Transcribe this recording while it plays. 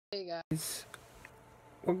Hey guys,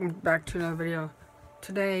 Welcome back to another video.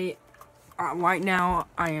 Today, right now,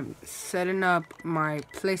 I am setting up my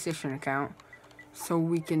PlayStation account so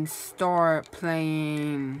we can start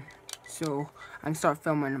playing. So I can start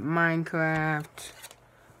filming Minecraft,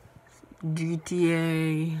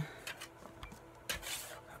 GTA,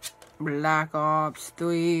 Black Ops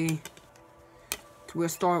 3. So we'll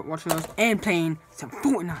start watching those and playing some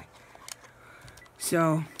Fortnite.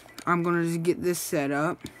 So I'm gonna just get this set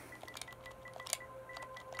up.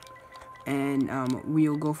 And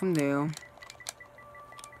we'll go from there.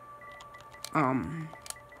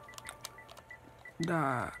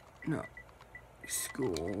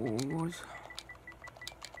 Schools.org.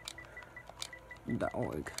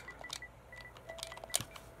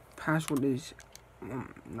 Password is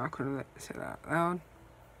not gonna say that out loud.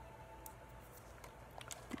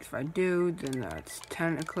 If I do, then that's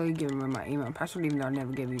technically giving me my email and password, even though I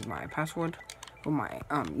never gave you my password or my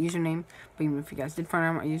username. But even if you guys did find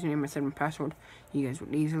out my username, I said my password, you guys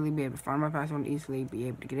would easily be able to find my password, easily be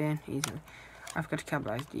able to get in, easily. I forgot to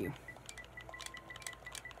capitalize the U.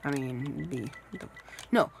 I mean, B.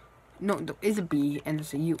 No, there is a B and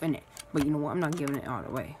there's a U in it. But you know what? I'm not giving it all the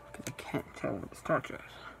way because I can't tell what the starter is.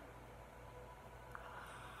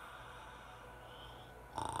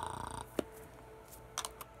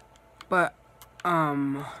 But,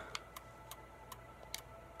 allow.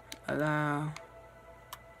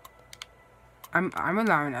 I'm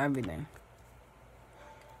allowing everything.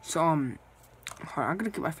 So, hold on, I'm gonna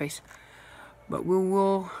get my face. But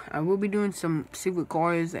I will be doing some secret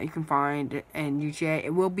cars that you can find in UGA.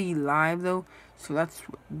 It will be live though, so that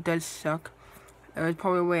does suck. There's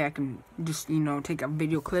probably a way I can just, take a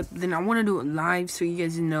video clip. Then I want to do it live so you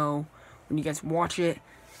guys know when you guys watch it,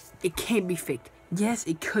 it can't be faked. Yes,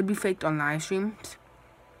 it could be faked on live streams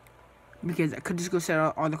because I could just go set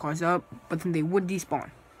all the cars up, but then they would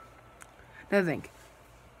despawn. Another thing,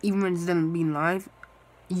 even when it's done being live,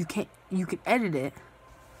 you can edit it,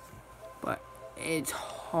 but it's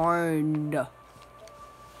hard.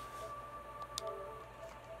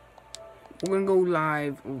 We're gonna go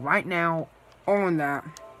live right now on that,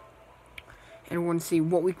 and we're gonna see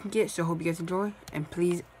what we can get. So I hope you guys enjoy, and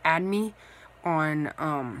please add me on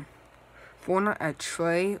Fortnite at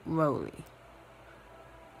Trae Roley.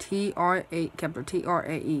 Capital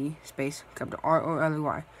T-R-A-E space capital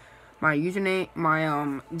R-O-L-E-Y. My username, my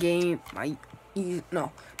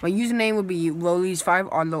username would be Roley's5,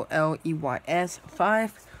 R-O-L-E-Y-S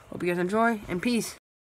 5. Hope you guys enjoy, and peace.